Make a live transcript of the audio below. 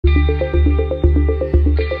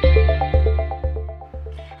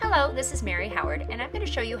this is Mary Howard, and I'm going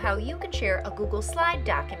to show you how you can share a Google Slide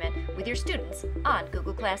document with your students on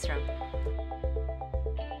Google Classroom.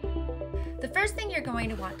 The first thing you're going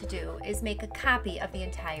to want to do is make a copy of the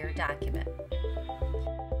entire document.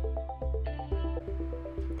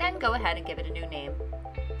 Then go ahead and give it a new name.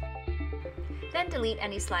 Then delete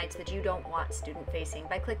any slides that you don't want student-facing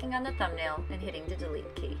by clicking on the thumbnail and hitting the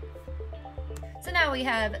delete key. So now we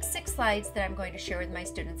have 6 slides that I'm going to share with my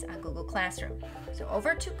students on Google Classroom. So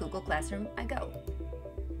over to Google Classroom I go.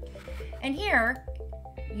 And here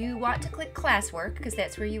you want to click Classwork because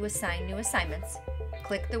that's where you assign new assignments.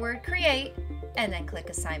 Click the word Create and then click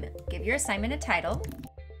Assignment. Give your assignment a title.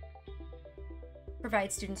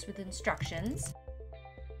 Provide students with instructions.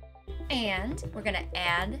 And we're going to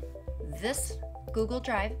add this Google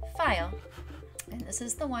Drive file. And this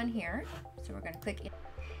is the one here. So we're going to click in.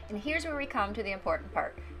 And here's where we come to the important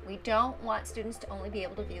part. We don't want students to only be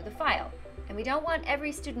able to view the file. And we don't want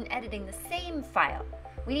every student editing the same file.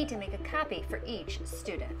 We need to make a copy for each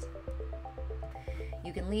student.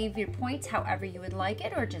 You can leave your points however you would like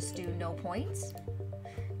it, or just do no points.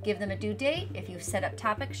 Give them a due date. If you've set up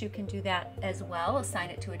topics, you can do that as well. Assign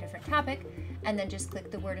it to a different topic, and then just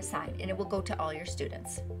click the word Assign, and it will go to all your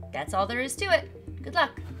students. That's all there is to it. Good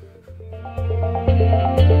luck.